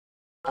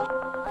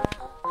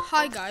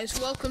Hi guys,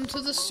 welcome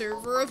to the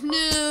server of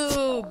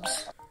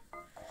noobs!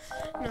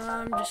 No,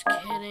 I'm just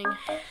kidding.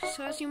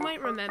 So as you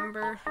might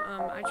remember,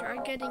 I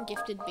tried getting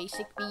gifted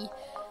Basic B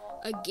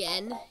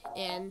again,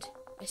 and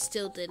I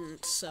still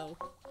didn't, so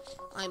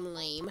I'm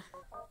lame.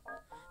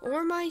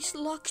 Or my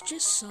luck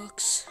just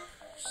sucks.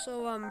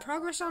 So,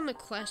 progress on the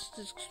quest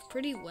is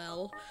pretty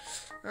well.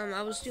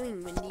 I was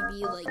doing Windy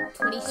Bee like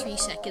 23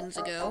 seconds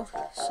ago,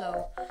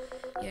 so,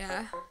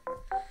 yeah.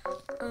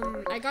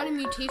 I got a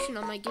mutation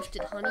on my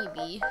gifted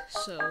honeybee,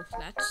 so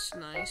that's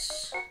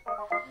nice.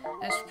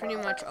 That's pretty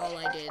much all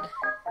I did.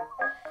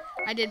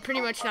 I did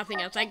pretty much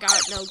nothing else. I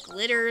got no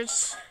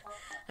glitters.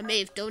 I may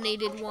have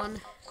donated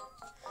one,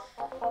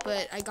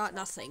 but I got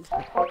nothing.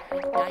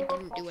 I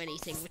didn't do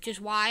anything, which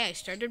is why I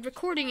started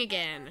recording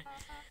again.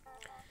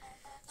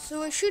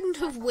 So I shouldn't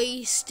have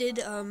wasted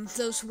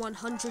those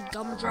 100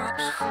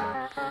 gumdrops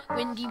for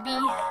Windy Bee,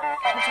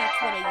 because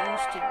that's what I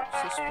used to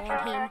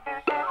spawn him.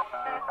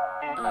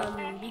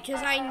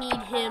 Because I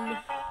need him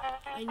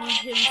for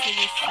this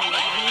field.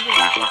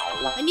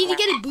 I need to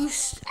get a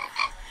boost.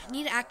 I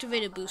need to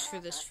activate a boost for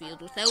this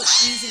field without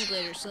using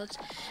glitter. So let's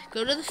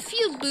go to the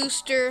field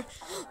booster.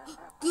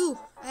 Goo!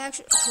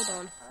 Hold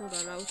on,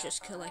 I'll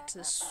just collect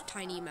this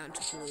tiny amount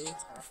of glue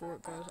before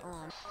it goes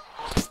on.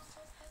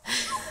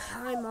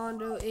 Hi,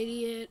 Mondo,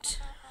 idiot.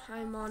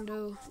 Hi,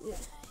 Mondo.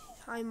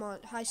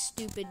 Hi,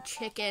 stupid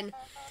chicken.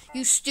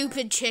 You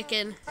stupid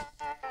chicken.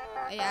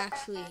 I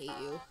actually hate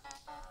you.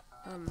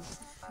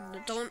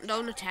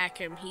 Don't attack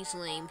him. He's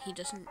lame. He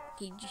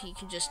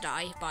can just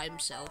die by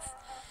himself.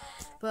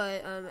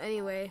 But,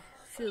 anyway,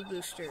 field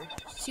booster.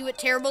 See what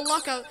terrible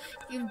luck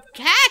you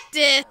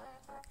cactus!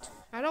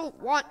 I don't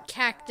want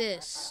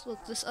cactus.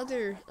 Look, this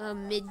other,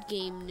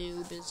 mid-game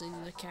noob is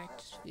in the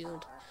cactus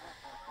field.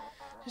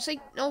 There's,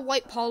 like, no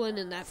white pollen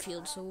in that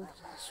field, so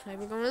that's why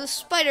we're going to the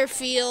spider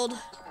field.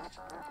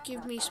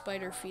 Give me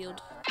spider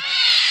field.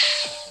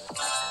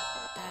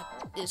 That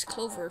is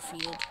clover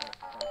field.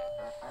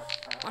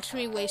 Watch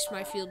me waste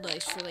my field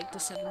dice for, like, the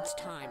 7th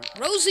time.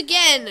 Rose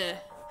again!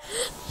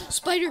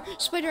 Spider,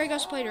 I got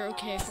spider.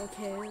 Okay,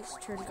 let's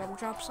turn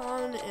gumdrops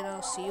on, and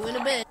I'll see you in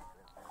a bit.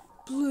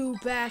 Blue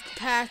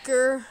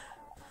backpacker.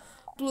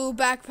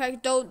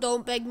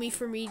 Don't beg me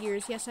for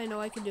meteors. Yes, I know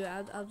I can do it.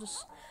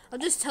 I'll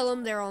just tell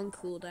him they're on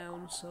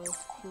cooldown, so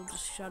he'll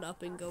just shut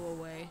up and go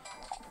away.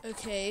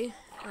 Okay,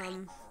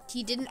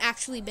 he didn't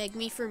actually beg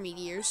me for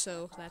meteors,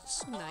 so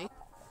that's nice.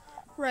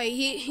 Right,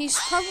 he's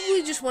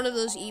probably just one of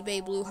those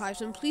eBay blue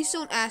hives, and please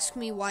don't ask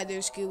me why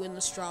there's goo in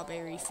the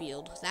strawberry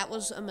field. That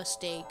was a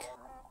mistake.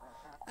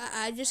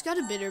 I just got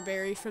a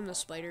bitterberry from the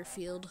spider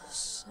field,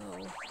 so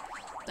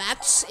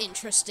that's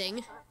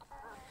interesting.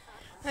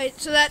 Right,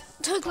 so that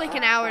took like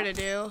an hour to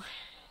do.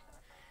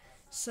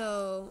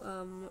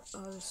 So,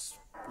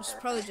 it's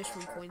probably just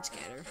from Coin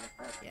Scatter.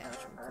 Yeah, it's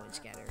from Coin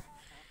Scatter.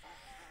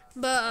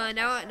 But,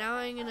 now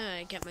I'm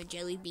gonna get my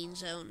jelly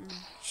beans out and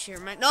share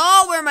my...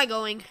 No, where am I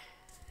going?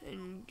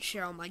 And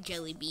share all my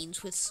jelly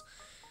beans with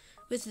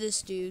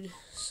this dude.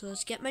 So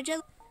let's get my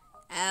jelly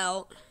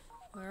out.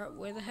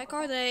 Where the heck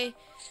are they?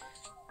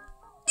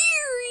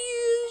 There he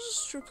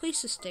is!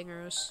 Replace the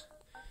stingers.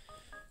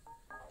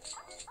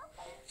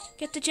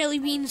 Get the jelly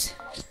beans.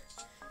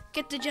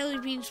 Get the jelly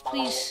beans,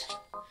 please.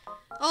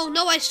 Oh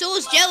no, I stole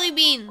his jelly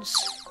beans!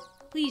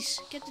 Please,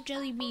 get the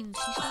jelly beans.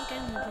 He's not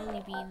getting the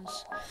jelly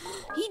beans.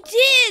 He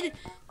did!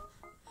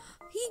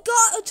 He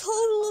got a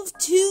total of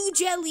 2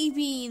 jelly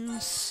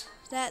beans.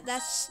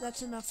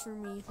 That's enough for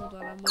me. Hold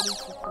on, I'm waiting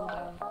for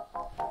cooldown.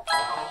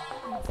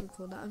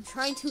 I'm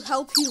trying to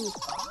help you.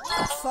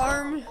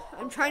 Farm.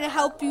 I'm trying to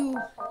help you.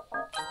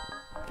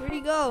 Where'd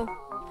he go?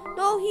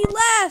 No, he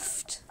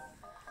left.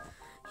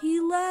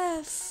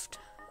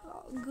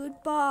 Oh,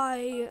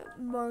 goodbye,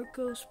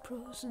 Marcos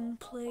Prosen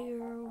player,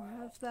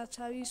 or if that's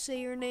how you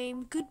say your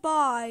name.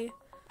 Goodbye.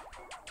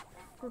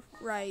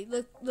 Right,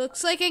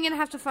 looks like I'm gonna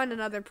have to find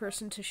another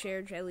person to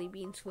share jelly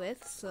beans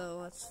with, so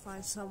let's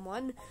find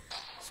someone.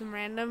 Some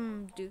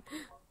random dude.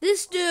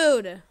 This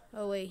dude!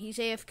 Oh wait, he's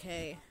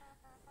AFK.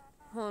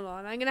 Hold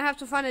on, I'm gonna have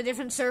to find a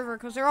different server,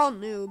 because they're all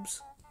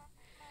noobs.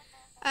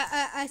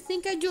 I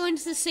think I joined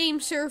the same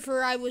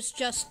server I was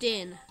just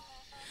in.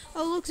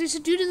 Oh look, there's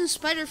a dude in the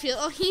spider field.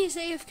 Oh, he's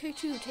AFK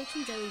too. Take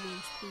some jelly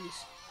beans,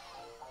 please.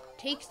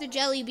 Take the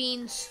jelly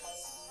beans.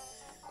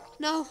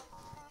 No,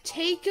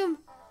 take them.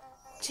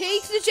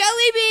 Take the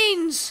jelly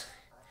beans!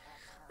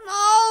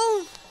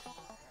 No!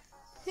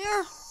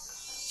 Here.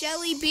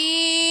 Jelly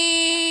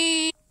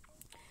beans!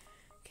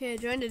 Okay, I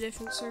joined a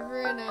different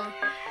server, and a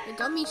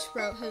gummy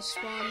sprout has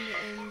spawned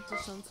in the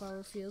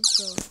sunflower field,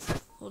 so...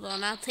 Hold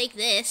on, I'll take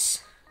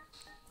this.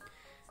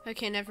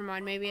 Okay, never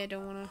mind. Maybe I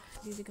don't want to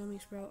do the gummy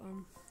sprout.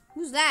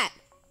 Who's that?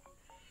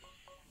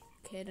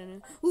 Okay, I don't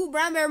know. Ooh,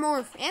 brown bear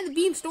morph! And the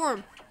beam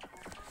storm!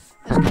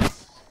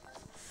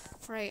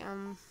 Right,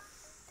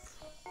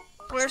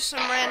 where's some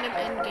random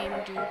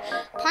endgame dude?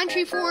 Pine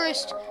Tree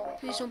Forest!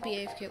 Please don't be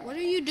AFK. What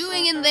are you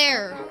doing in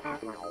there?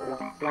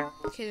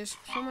 Okay, there's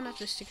someone at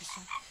the sticker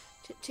shop.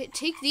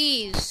 Take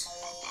these.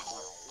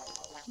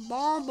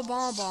 Bah, bah,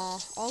 bah, bah.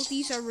 All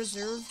these are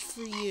reserved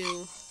for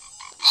you.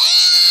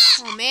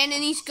 Oh man,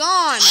 and he's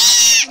gone.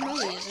 No,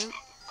 he isn't.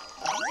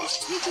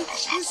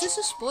 Is this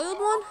a spoiled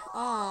one?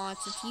 Oh,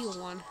 it's a teal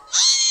one.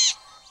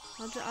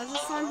 I'll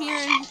just farm here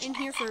and in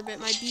here for a bit.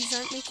 My bees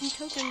aren't making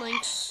token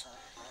links.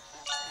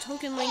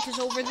 Token link is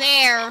over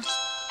there.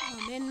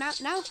 Oh man, now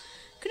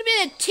could have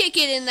been a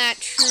ticket in that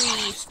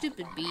tree.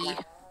 Stupid bee.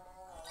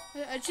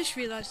 I just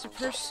realized the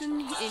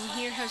person in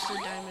here has the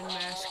diamond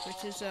mask,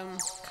 which is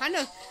kind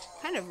of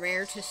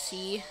rare to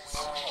see.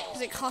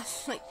 Cause it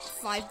costs like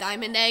 5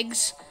 diamond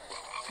eggs.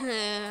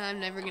 I'm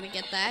never gonna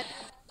get that.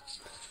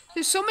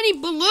 There's so many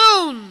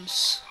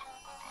balloons.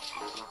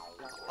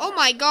 Oh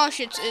my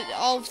gosh,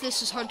 all of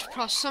this is hard to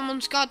process.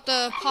 Someone's got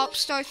the pop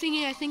star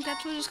thingy. I think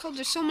that's what it's called.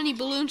 There's so many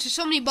balloons. There's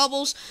so many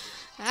bubbles.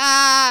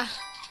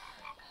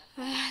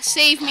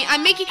 Save me.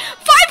 I'm making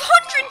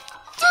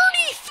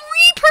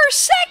 533 per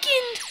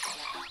second.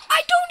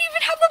 I don't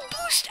even have a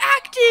boost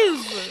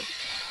active.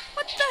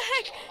 What the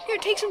heck? Here,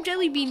 take some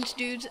jelly beans,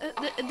 dudes.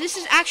 This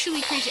is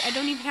actually crazy. I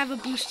don't even have a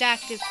boost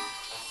active.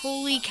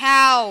 Holy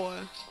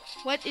cow.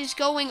 What is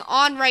going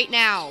on right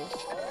now?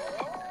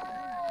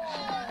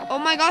 Oh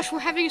my gosh, we're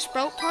having a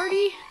sprout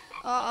party?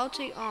 I'll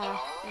take,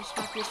 let's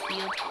not this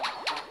field.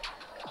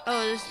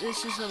 Oh,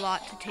 this is a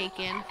lot to take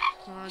in.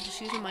 I'll just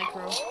use a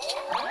micro.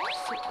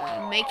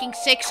 I'm making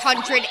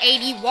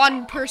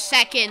 681 per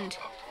second.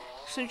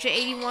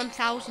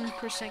 681,000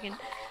 per second.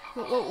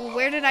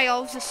 Where did I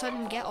all of a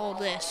sudden get all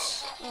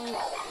this?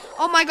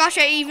 Oh my gosh,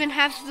 I even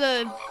have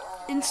the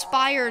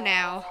Inspire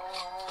now.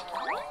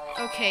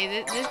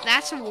 Okay,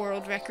 that's a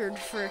world record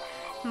for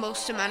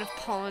most amount of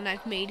pollen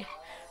I've made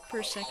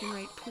per second.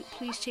 Right,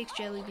 please take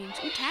jelly beans.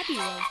 Ooh, Tabby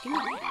Love, give me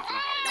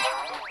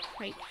that.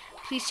 Right,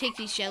 please take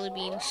these jelly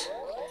beans.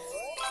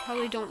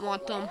 Probably don't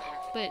want them,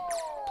 but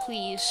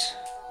please.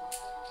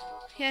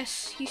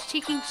 Yes, he's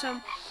taking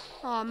some.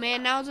 Oh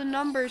man, now the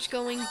number's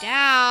going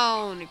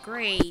down.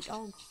 Great.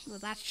 Oh, well,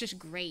 that's just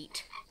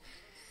great.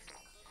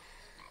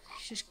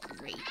 It's just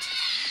great.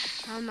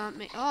 I'm not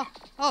oh,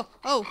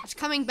 it's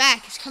coming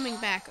back. It's coming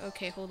back.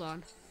 Okay, hold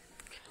on.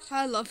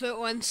 I love it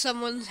when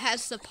someone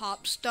has the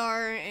pop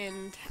star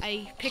and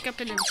I pick up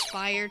an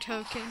Inspire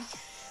token.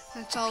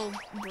 That's all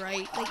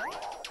bright. Like,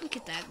 look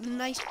at that.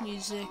 Nice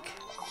music.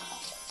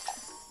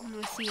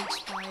 With the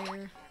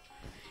Inspire.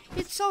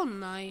 It's so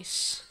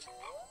nice.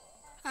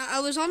 I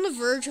was on the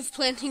verge of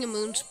planting a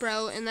moon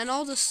sprout, and then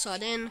all of a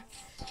sudden,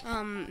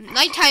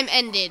 nighttime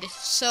ended.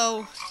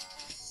 So,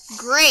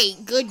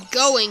 great. Good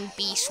going,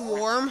 bee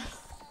swarm.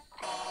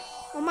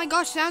 Oh my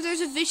gosh, now there's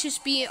a vicious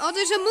bee. Oh,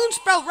 there's a moon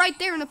sprout right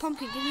there in a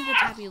pumpkin. Give me the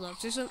Tabby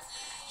Loves. There's a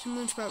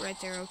moon sprout right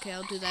there. Okay,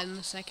 I'll do that in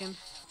a second.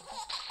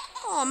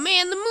 Oh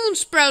man, the moon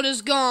sprout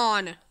is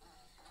gone.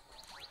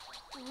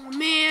 Oh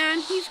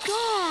man, he's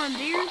gone.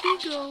 There he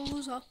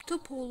goes, up to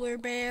Polar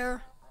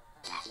Bear.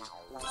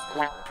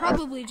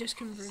 Probably just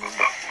converted.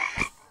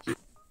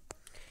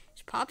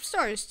 His pop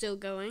star is still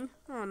going.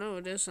 Oh no,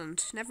 it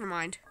isn't. Never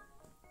mind.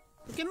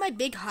 Look at my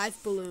big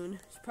hive balloon.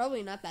 It's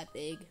probably not that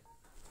big.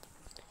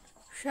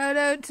 Shout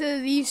out to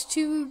these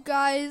two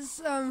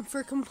guys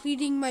for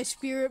completing my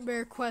Spirit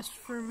Bear quest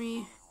for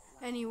me.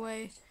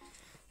 Anyway,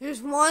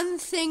 there's one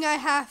thing I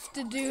have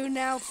to do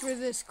now for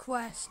this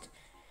quest,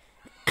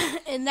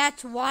 and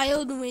that's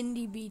wild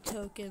windy bee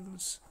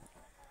tokens.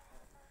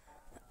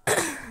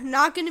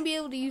 Not going to be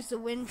able to use the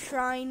wind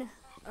shrine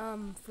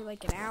for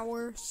like an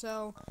hour,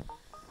 so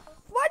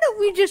why don't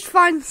we just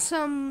find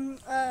some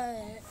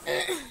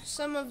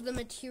of the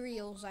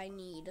materials I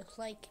need,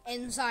 like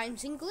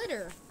enzymes and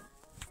glitter.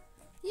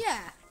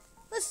 Yeah,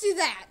 let's do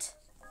that.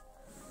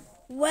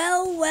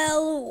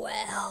 Well.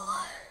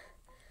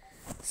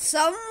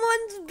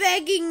 Someone's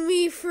begging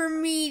me for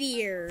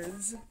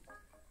meteors.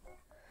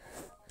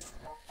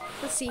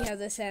 Let's see how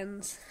this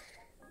ends.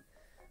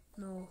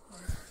 No.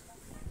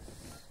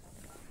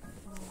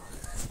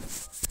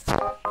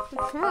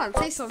 Come on,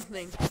 say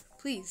something,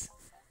 please.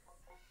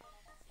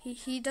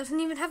 He doesn't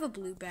even have a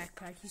blue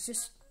backpack. He's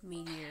just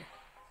meteor.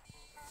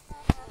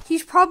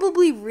 He's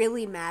probably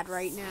really mad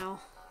right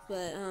now,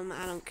 but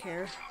I don't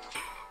care.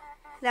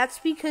 That's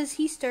because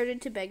he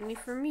started to beg me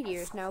for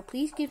meteors. Now,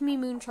 please give me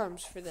moon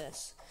charms for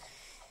this.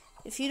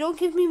 If you don't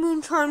give me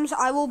moon charms,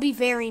 I will be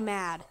very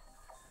mad.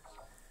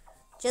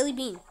 Jelly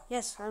bean.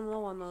 Yes, I'm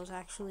low on those,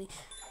 actually.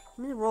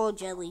 Give me the roll of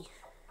jelly.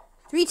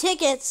 3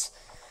 tickets.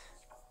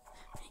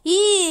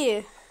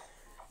 Yeah.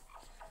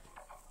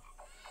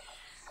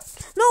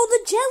 No, the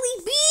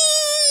jelly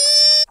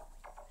bean!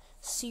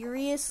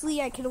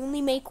 Seriously, I can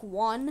only make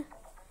 1?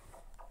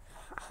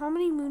 How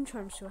many moon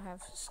charms do I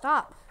have?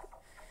 Stop.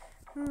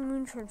 How many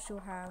moon charms do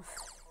I have?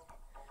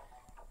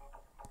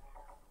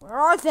 Where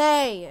are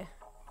they?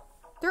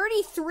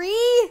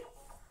 33?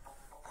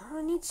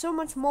 I need so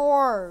much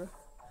more.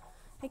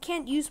 I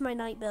can't use my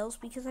night bells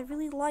because I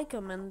really like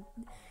them, and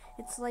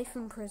it's life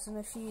in prison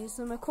if you use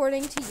them,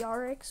 according to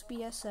Yarik's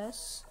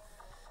BSS.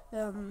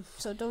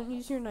 So don't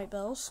use your night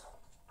bells.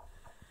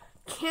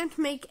 Can't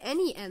make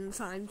any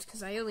enzymes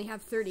because I only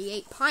have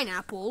 38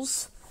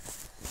 pineapples.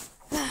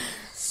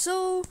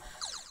 So,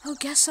 I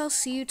guess I'll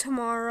see you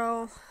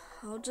tomorrow.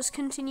 I'll just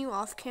continue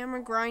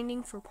off-camera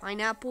grinding for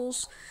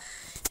pineapples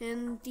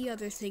and the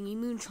other thingy,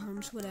 moon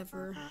charms,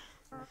 whatever.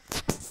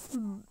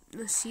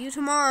 I'll see you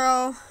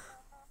tomorrow.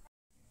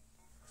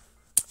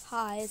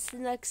 Hi, it's the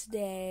next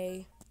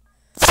day.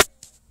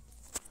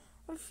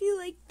 I feel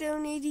like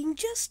donating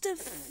just a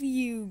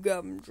few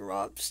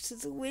gumdrops to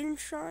the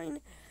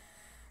Windshine.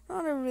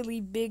 Not a really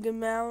big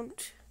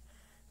amount,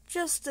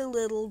 just a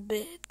little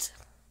bit.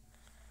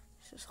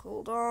 Just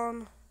hold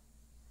on.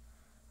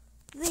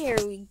 There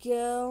we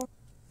go.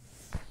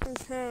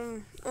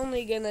 I'm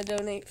only gonna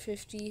donate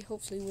 50.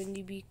 Hopefully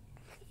Windy Bee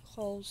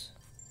calls.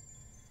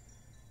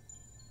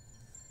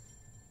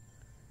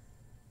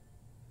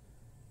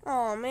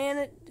 Oh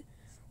man,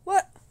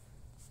 what?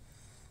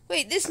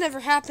 Wait, this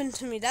never happened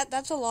to me.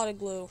 That's a lot of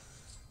glue.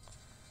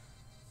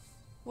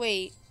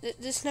 Wait,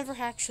 this never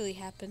actually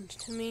happened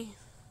to me.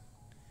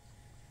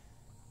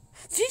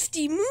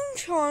 50 moon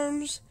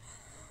charms.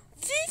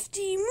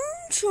 50 moon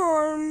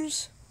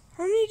charms.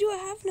 How many do I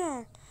have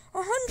now?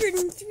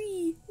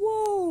 103.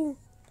 Whoa.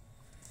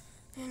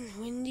 And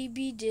Windy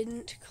Bee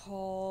didn't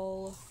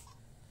call.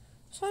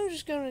 So I'm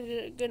just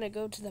gonna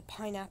go to the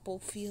pineapple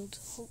field.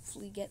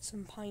 Hopefully get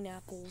some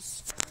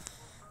pineapples.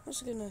 I'm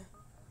just gonna.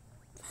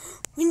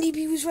 Windy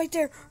Bee was right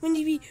there.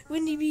 Windy Bee,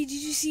 did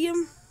you see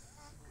him?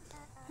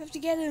 I have to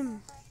get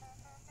him.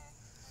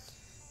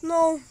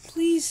 No,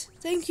 please,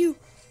 thank you.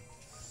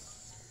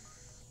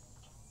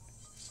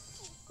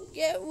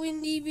 Get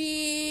Windy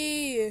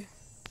Bee.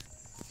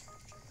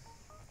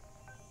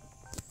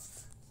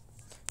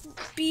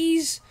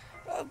 Bees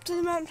up to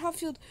the mountaintop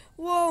field.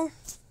 Whoa.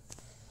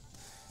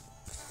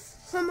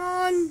 Come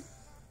on.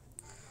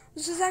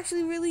 This is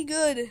actually really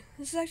good.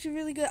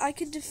 I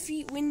could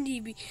defeat Windy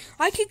Bee.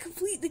 I could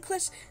complete the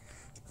quest.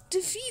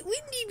 Defeat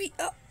Windy Bee.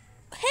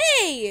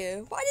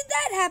 Hey, why did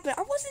that happen?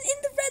 I wasn't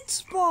in the red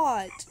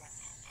spot.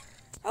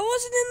 I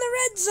wasn't in the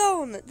red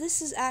zone.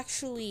 This is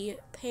actually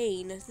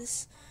pain.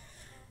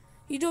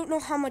 You don't know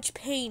how much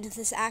pain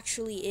this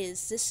actually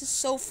is. This is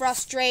so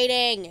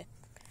frustrating.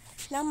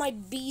 Now my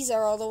bees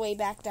are all the way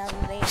back down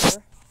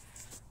there.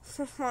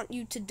 I want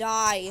you to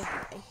die.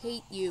 I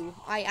hate you.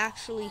 I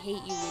actually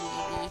hate you,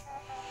 Windy Bee.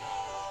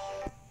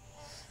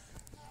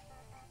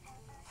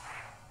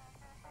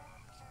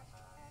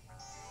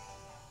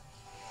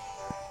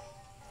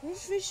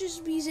 Where's Vicious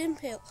Bee's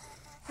impale?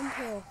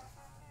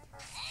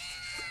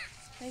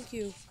 Thank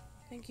you.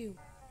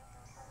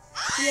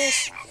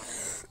 Yes.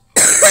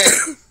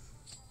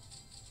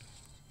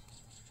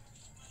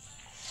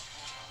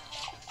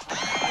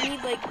 I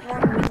need like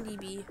one Windy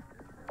Bee.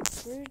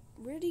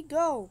 Where'd he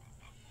go?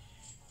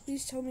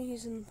 Please tell me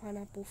he's in the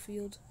pineapple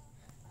field.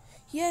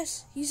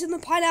 Yes, he's in the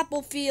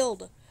pineapple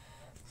field.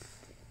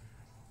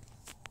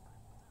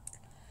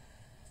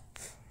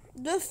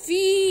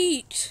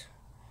 Defeat!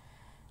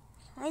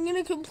 I'm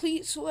gonna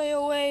complete Sway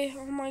Away.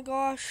 Oh my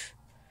gosh.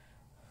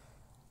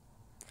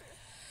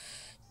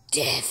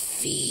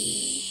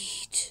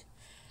 Defeat.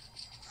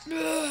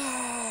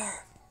 Ugh.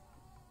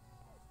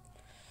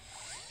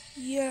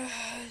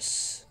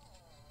 Yes.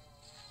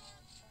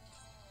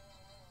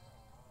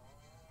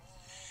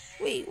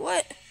 Wait,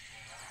 what?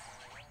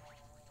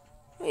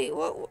 Wait,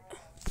 what?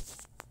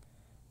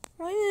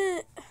 Why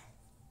didn't...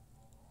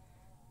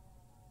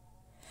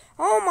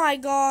 Oh my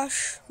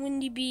gosh.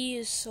 Windy Bee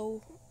is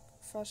so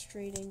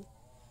frustrating.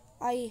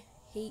 I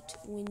hate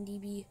Windy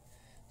Bee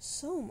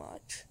so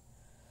much.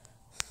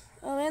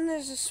 Oh, and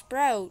there's a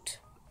sprout.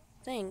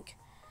 Think.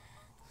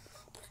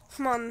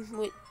 Come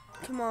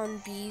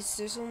on, bees.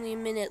 There's only a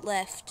minute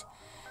left.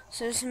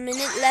 So there's a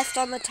minute left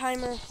on the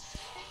timer.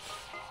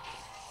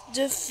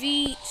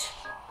 Defeat.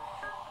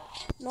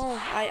 No,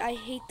 I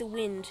hate the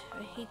wind.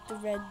 I hate the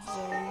red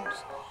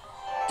zones.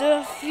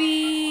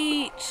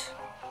 Defeat.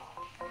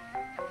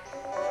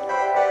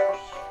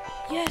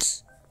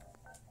 Yes.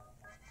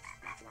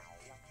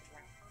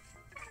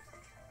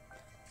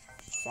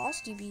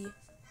 Frosty Bee.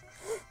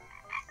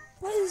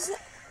 What is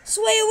that?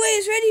 Sway Away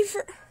is ready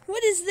for...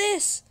 What is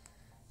this?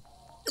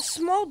 A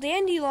small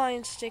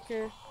dandelion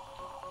sticker.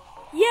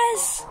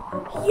 Yes!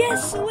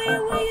 Yes, Sway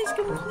Away is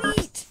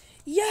complete!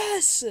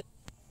 Yes!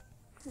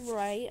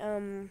 Right,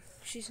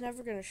 she's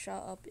never gonna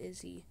shut up,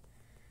 is he?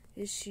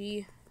 Is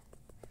she?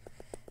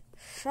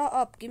 Shut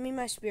up, give me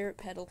my spirit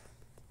petal.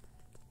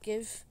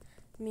 Give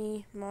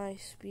me my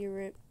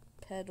spirit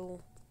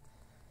petal.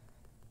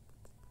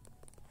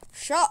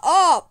 Shut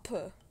up!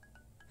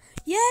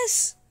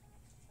 Yes!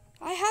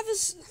 I have a...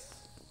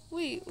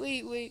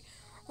 Wait.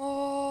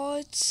 Oh,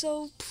 it's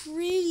so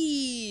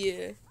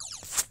pretty.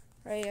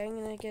 Right,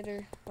 I'm gonna get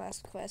her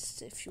last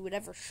quest if she would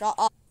ever shut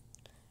up.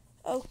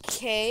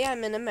 Okay,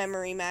 I'm in a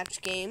memory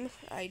match game.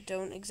 I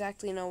don't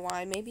exactly know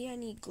why. Maybe I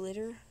need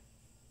glitter.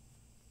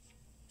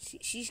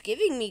 She's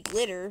giving me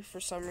glitter for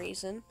some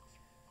reason.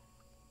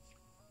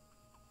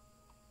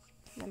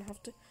 I'm gonna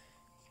have to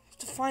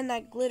find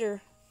that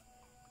glitter.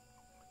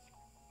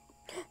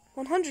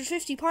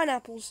 150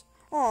 pineapples.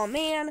 Aw,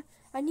 man,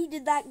 I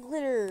needed that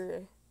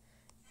glitter.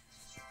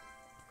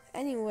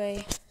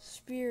 Anyway,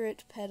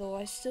 Spirit Petal.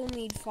 I still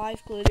need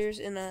 5 glitters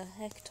and a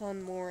heck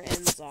ton more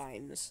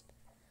enzymes.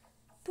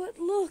 But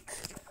look,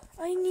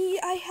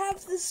 I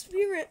have the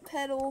Spirit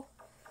Petal.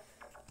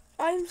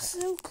 I'm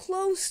so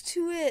close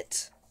to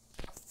it.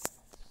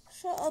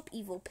 Shut up,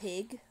 evil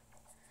pig.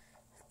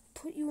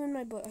 Put you in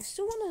my butt. I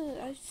still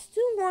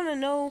wanna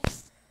know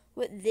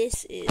what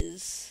this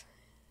is.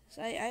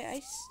 So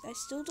I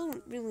still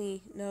don't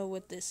really know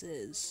what this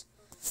is.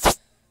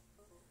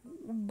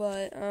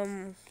 But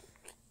I'm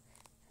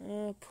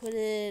gonna put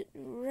it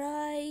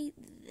right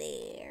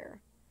there.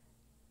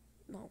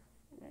 No,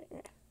 right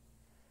there.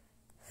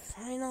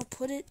 Fine, I'll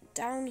put it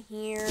down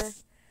here.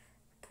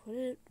 Put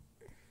it.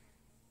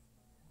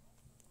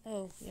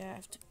 Oh, yeah, I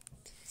have to.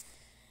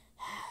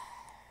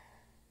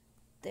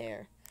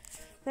 There.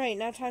 Right,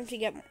 now time to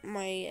get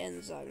my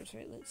enzymes.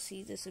 Right, let's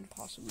see this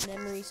impossible.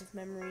 Memories of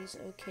memories.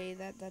 Okay,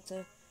 that's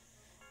a.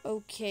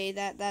 Okay,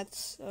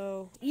 that's.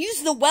 Oh.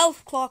 Use the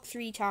wealth clock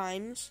 3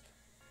 times.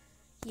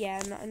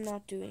 Yeah, I'm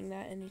not doing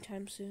that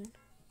anytime soon.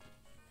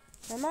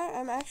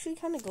 I'm actually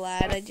kind of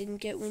glad I didn't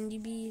get Windy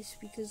Bees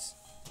because.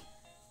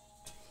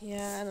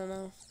 Yeah, I don't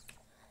know.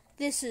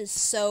 This is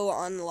so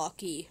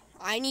unlucky.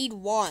 I need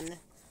one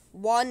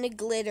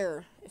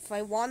glitter. If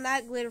I won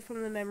that glitter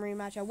from the memory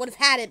match, I would have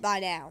had it by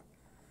now.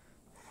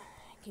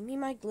 Give me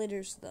my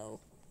glitters, though.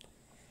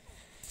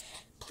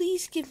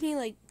 Please give me,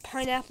 like,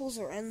 pineapples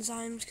or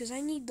enzymes, because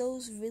I need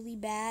those really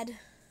bad.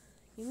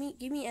 Give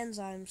me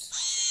enzymes.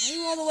 Why are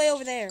you all the way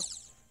over there?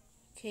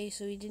 Okay,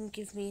 so he didn't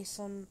give me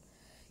some...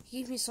 He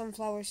gave me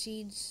sunflower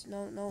seeds.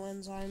 No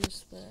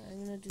enzymes, but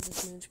I'm going to do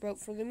this moon sprout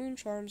for the moon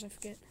charms, I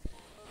forget.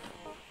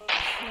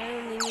 I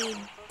only need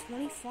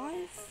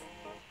 25?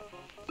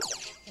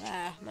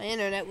 Ah, my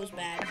internet was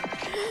bad.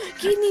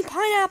 Give me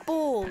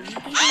pineapple! You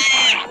gave me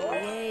pineapple.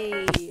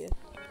 Yay.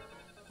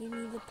 Give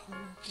me the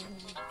pineapple.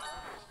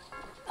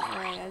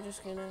 Alright, I'm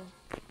just gonna...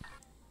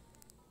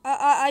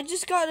 I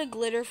just got a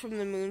glitter from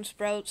the moon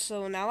sprout,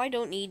 so now I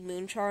don't need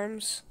moon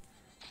charms.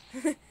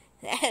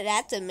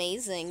 That's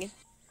amazing.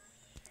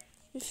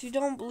 If you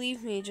don't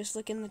believe me, just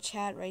look in the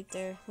chat right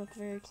there. Look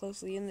very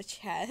closely in the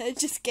chat. I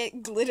just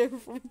get glitter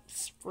from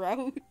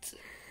Sprout.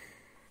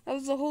 That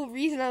was the whole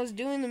reason I was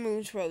doing the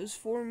moon sprout, was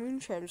for moon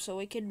charms, so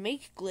I could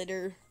make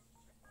glitter.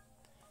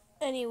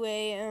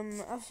 Anyway,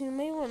 as you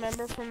may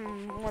remember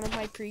from one of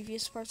my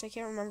previous parts, I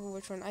can't remember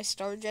which one, I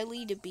star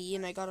jellied a bee,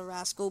 and I got a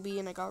rascal bee,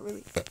 and I got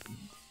really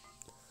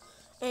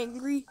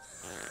angry.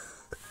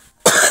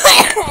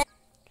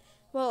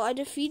 Well, I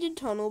defeated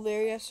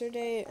Tunnelbear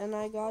yesterday, and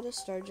I got a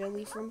star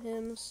jelly from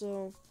him,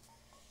 so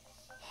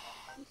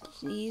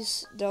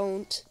please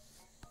don't.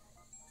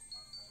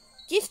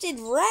 Gifted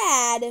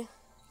Rad!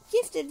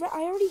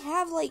 I already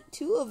have, like,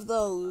 2 of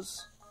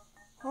those.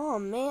 Oh,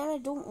 man, I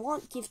don't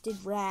want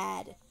Gifted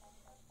Rad.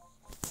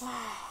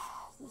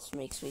 This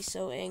makes me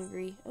so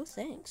angry. Oh,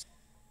 thanks.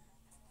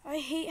 I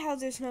hate how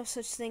there's no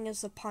such thing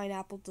as a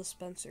pineapple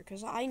dispenser,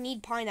 because I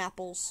need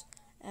pineapples.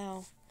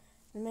 Ow.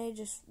 I may have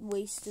just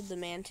wasted the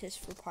mantis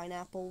for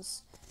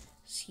pineapples,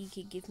 so he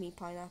could give me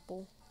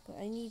pineapple. But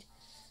I need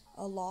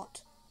a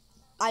lot.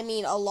 I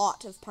mean, a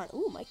lot of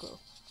Ooh, micro.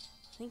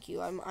 Thank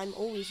you. I'm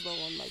always low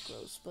on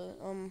micros, but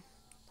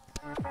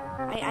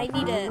I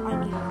need a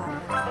lot.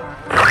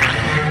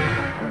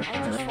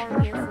 I'll just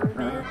farm here for a bit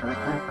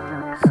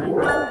and see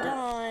when I'm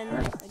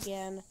done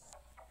again.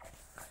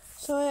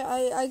 So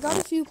I got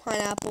a few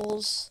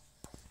pineapples,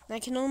 and I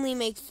can only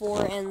make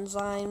 4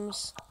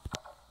 enzymes.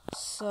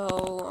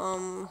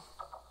 So,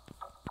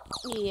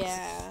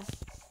 yeah.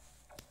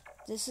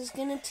 This is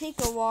gonna take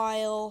a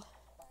while.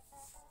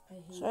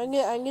 So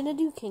I'm gonna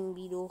do King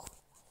Beetle.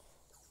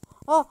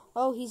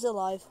 Oh, he's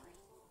alive.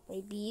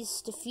 Right,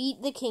 bees,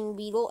 defeat the King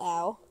Beetle.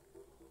 Ow.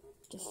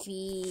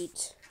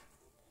 Defeat.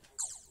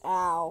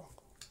 Ow.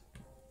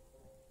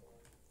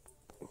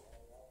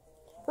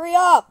 Hurry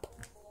up!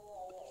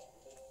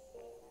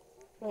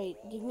 Right,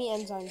 give me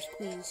enzymes,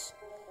 please.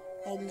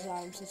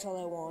 Enzymes, that's all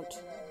I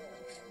want.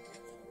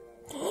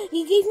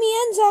 He gave me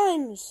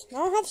enzymes! I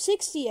don't have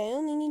 60, I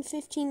only need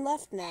 15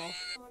 left now.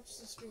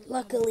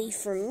 Luckily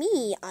for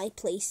me, I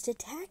placed a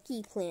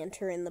tacky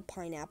planter in the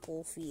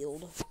pineapple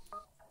field.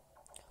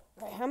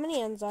 Right, how many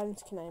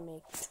enzymes can I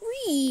make?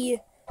 3!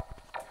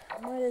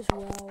 Might as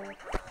well.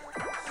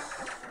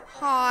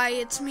 Hi,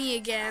 it's me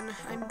again.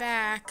 I'm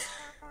back.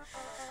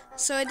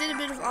 So I did a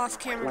bit of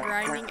off-camera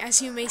grinding,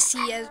 as you may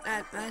see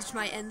as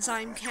my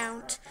enzyme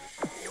count.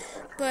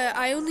 But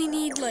I only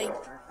need, like,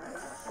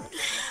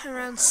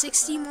 around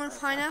 60 more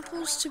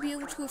pineapples to be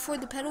able to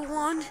afford the Petal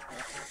wand.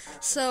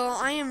 So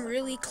I am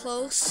really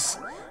close.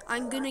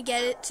 I'm gonna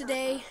get it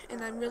today,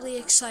 and I'm really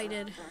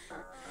excited.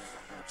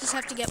 Just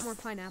have to get more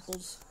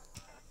pineapples.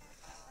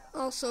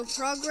 Also,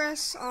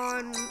 progress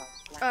on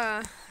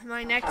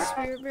my next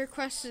Spirit Bear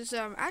quest is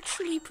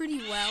actually pretty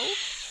well.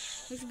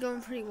 It's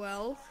going pretty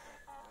well.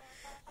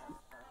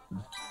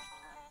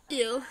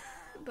 Ew.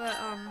 But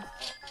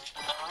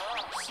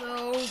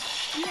so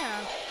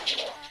yeah.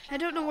 I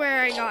don't know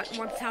where I got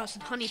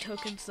 1,000 honey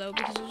tokens though,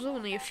 because it was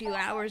only a few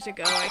hours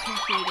ago I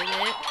completed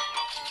it.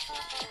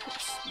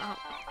 It's not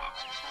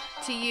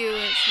To you,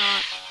 it's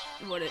not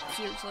what it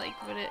feels like,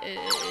 but it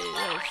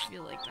does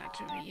feel like that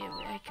to me.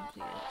 I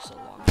completed it so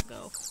long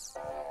ago.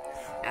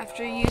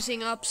 After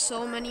using up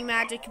so many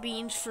magic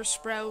beans for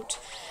Sprout,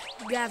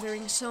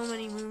 gathering so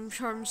many moon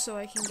charms so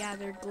I can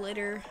gather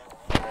glitter,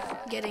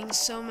 getting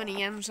so many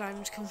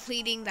enzymes,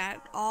 completing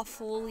that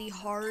awfully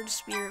hard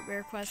spirit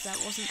bear quest that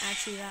wasn't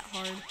actually that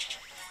hard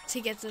to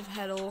get the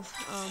petal.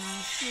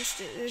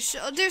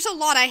 There's a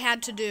lot I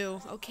had to do,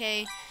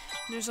 okay?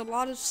 There's a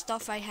lot of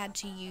stuff I had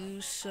to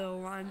use,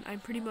 so I'm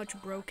pretty much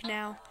broke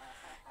now.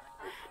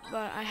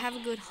 But I have a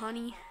good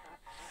honey.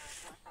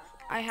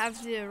 I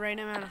have the right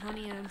amount of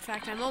honey, and in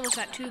fact, I'm almost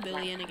at 2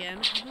 billion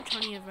again. How much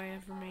honey have I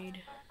ever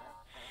made?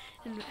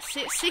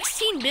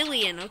 16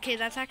 billion. Okay,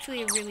 that's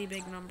actually a really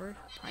big number.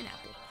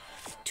 Pineapple.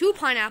 2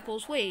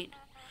 pineapples. Wait.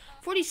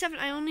 47.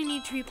 I only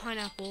need 3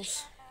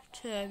 pineapples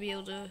to be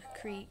able to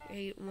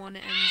create 1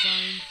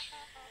 enzyme.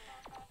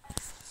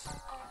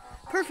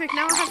 Perfect.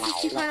 Now I have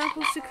 50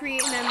 pineapples to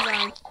create an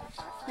enzyme.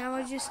 Now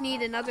I just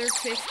need another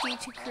 50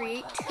 to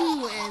create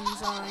 2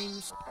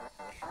 enzymes.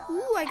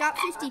 Ooh, I got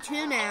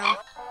 52 now.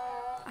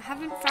 I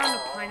haven't found a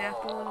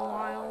pineapple in a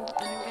while,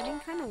 and I'm getting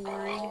kind of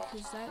worried,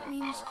 because that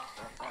means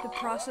the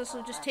process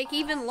will just take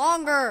even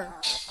longer.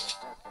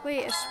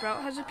 Wait, a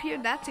sprout has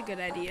appeared? That's a good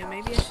idea.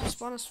 Maybe I should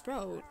spawn a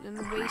sprout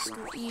and waste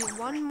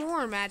 1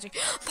 more magic.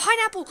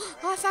 Pineapple!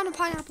 Oh, I found a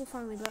pineapple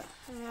finally, but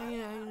I'm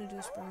gonna do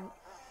a sprout.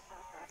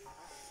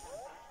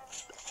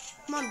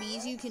 Come on,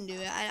 bees, you can do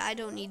it. I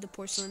don't need the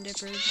porcelain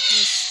dipper,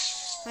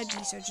 because my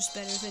bees are just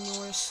better than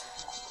yours.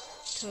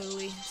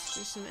 Totally.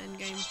 There's some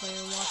endgame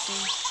player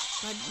watching.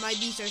 My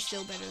bees are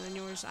still better than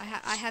yours. I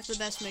have the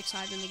best mix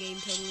hive in the game,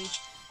 totally.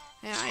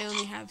 And I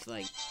only have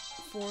like 6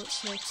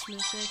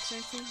 mythics,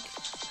 I think.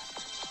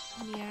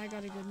 Yeah, I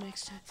got a good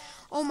mix hive.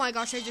 Oh my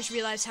gosh, I just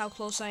realized how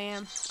close I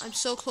am. I'm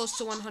so close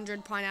to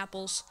 100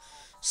 pineapples.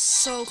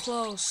 So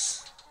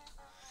close.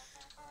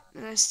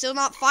 And I'm still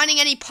not finding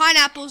any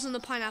pineapples in the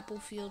pineapple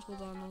field.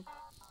 Hold on.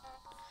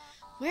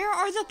 Where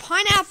are the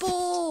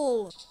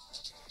pineapple?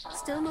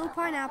 Still no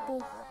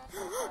pineapple.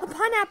 A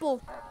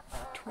pineapple!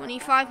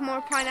 25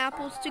 more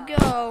pineapples to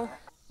go.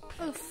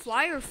 Oh, the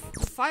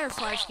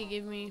fireflies can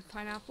give me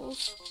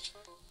pineapples.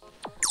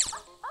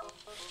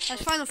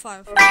 Let's find the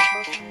fireflies.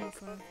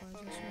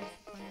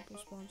 Pineapple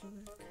spawns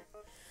over there.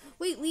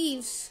 Wait,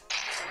 leaves.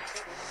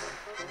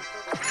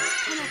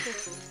 Pineapple.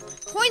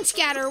 Coin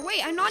scatter.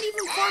 Wait, I'm not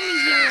even farming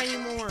here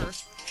anymore.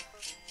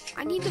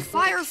 I need the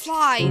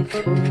fireflies.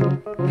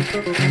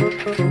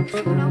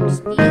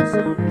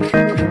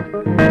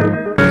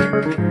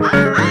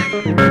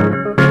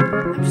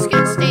 I'm just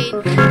gonna stay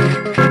in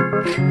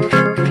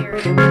here.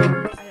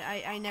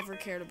 I never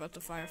cared about the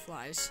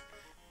fireflies.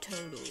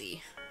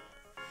 Totally.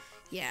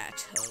 Yeah,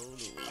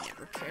 totally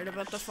never cared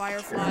about the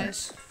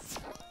fireflies.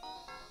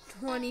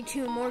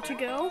 22 more to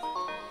go.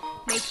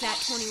 Make that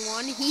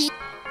 21.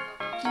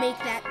 Make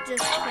that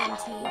just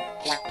 20.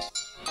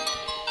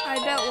 I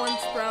bet 1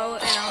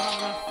 sprout and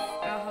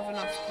I'll have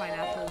enough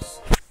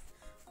pineapples.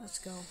 Let's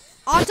go.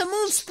 On to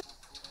moon sprout!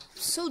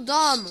 So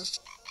dumb.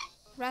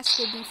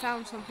 Rascal B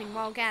found something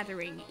while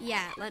gathering.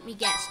 Yeah, let me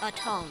guess. A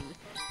tongue.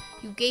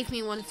 You gave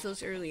me one of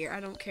those earlier. I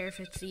don't care if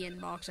it's the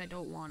inbox. I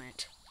don't want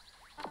it.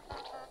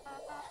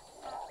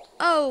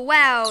 Oh,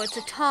 wow. It's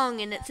a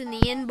tongue and it's in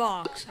the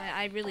inbox.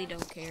 I really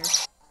don't care.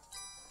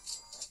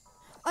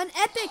 An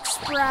epic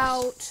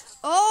sprout.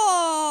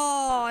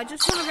 Oh, I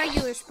just want a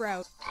regular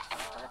sprout.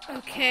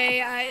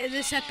 Okay,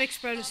 this epic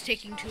sprout is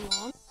taking too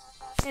long.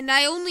 And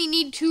I only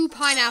need 2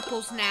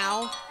 pineapples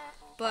now.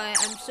 But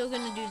I'm still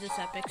going to do this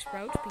epic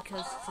sprout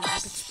because it's an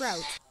epic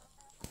sprout.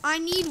 I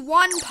need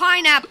 1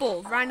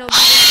 pineapple. Rhino,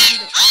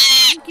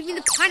 give me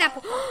the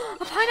pineapple.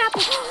 A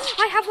pineapple.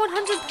 I have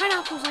 100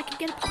 pineapples. I can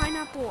get a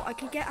pineapple. I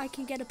can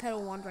get a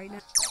petal wand right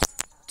now.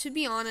 To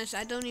be honest,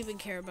 I don't even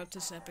care about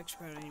this epic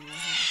sprout anymore.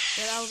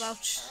 But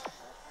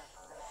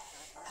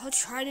I'll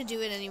try to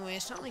do it anyway.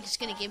 It's not like it's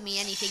going to give me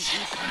anything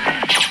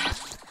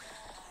easy.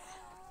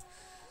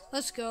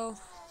 Let's go.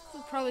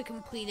 It'll probably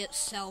complete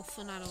itself,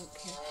 and I don't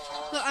care.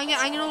 Look, I'm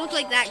gonna look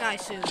like that guy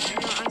soon.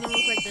 I'm gonna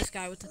look like this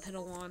guy with the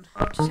petal wand.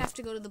 Just have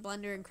to go to the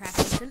blender and craft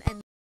some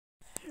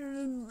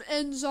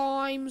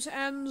enzymes,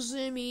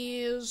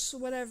 enzymes,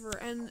 whatever,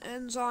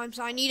 enzymes.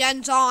 I need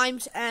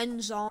enzymes,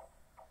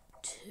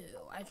 2.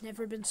 I've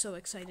never been so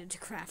excited to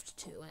craft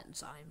 2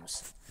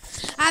 enzymes.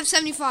 I have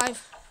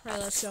 75. Right,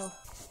 let's go.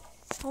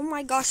 Oh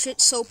my gosh,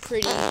 it's so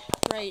pretty.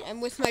 Right,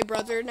 I'm with my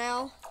brother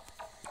now.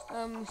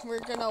 We're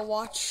gonna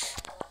watch.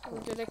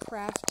 We're gonna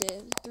craft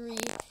it. 3,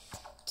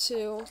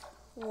 2,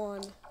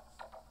 1.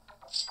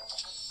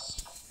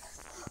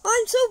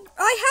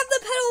 I have the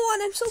petal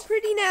one. I'm so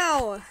pretty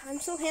now. I'm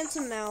so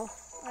handsome now.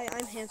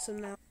 I'm handsome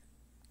now.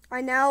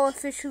 I now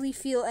officially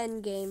feel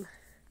endgame.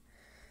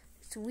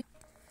 It's weird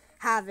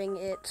having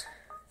it.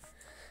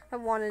 I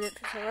wanted it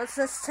before.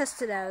 Let's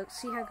test it out.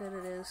 See how good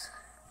it is.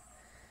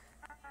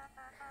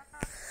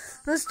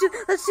 Let's do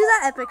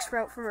that epic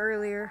sprout from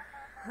earlier.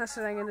 That's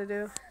what I'm gonna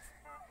do.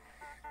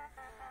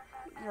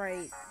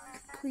 Right.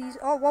 Please.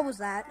 Oh, what was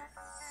that?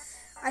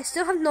 I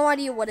still have no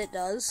idea what it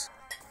does.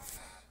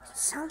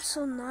 Sounds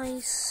so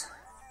nice.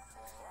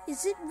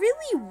 Is it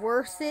really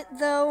worth it,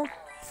 though?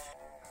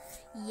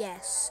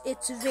 Yes,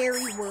 it's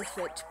very worth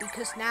it,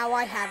 because now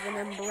I have an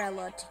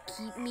umbrella to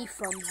keep me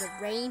from the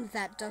rain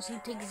that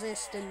doesn't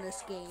exist in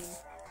this game.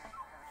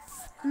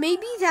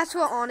 Maybe that's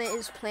what Anna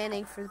is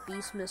planning for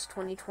Beastmas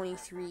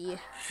 2023.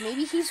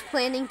 Maybe he's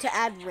planning to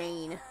add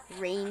rain.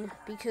 Rain,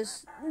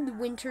 because the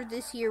winter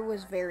this year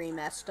was very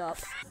messed up.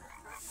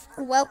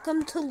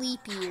 Welcome to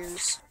leap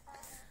years.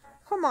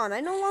 Come on, I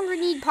no longer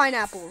need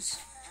pineapples.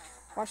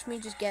 Watch me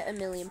just get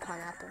 1,000,000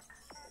 pineapples.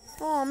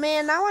 Oh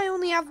man, now I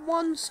only have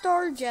 1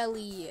 star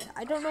jelly.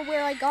 I don't know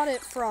where I got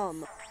it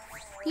from.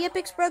 The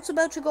epic sprout's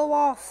about to go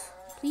off.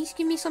 Please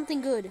give me something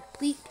good.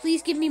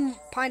 Please give me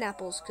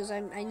pineapples, because I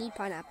need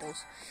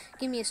pineapples.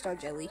 Give me a star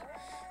jelly.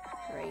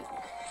 Right.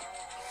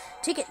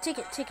 Ticket.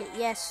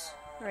 Yes.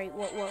 Right.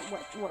 What?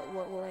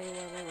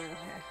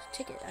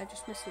 Ticket. I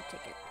just missed the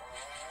ticket.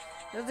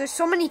 No, there's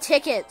so many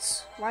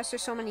tickets. Why is there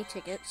so many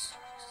tickets?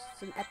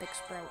 It's an epic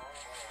sprout.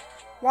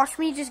 Watch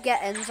me just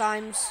get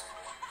enzymes.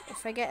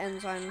 If I get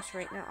enzymes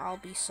right now, I'll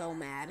be so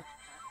mad.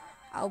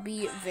 I'll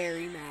be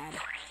very mad.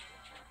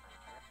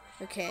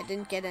 Okay, I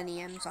didn't get any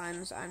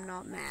enzymes. I'm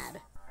not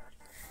mad.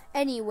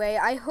 Anyway,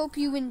 I hope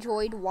you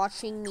enjoyed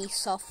watching me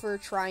suffer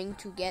trying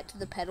to get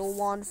the Petal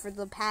wand for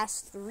the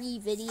past 3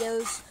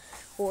 videos,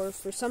 or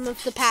for some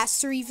of the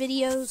past 3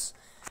 videos.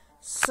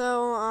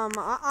 So,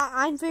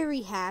 I'm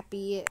very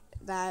happy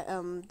that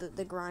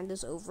the grind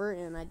is over,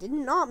 and I did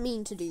not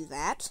mean to do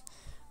that.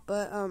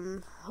 But,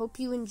 hope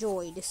you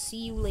enjoyed.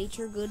 See you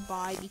later,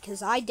 goodbye,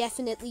 because I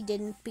definitely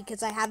didn't,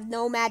 because I have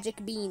no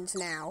magic beans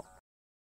now.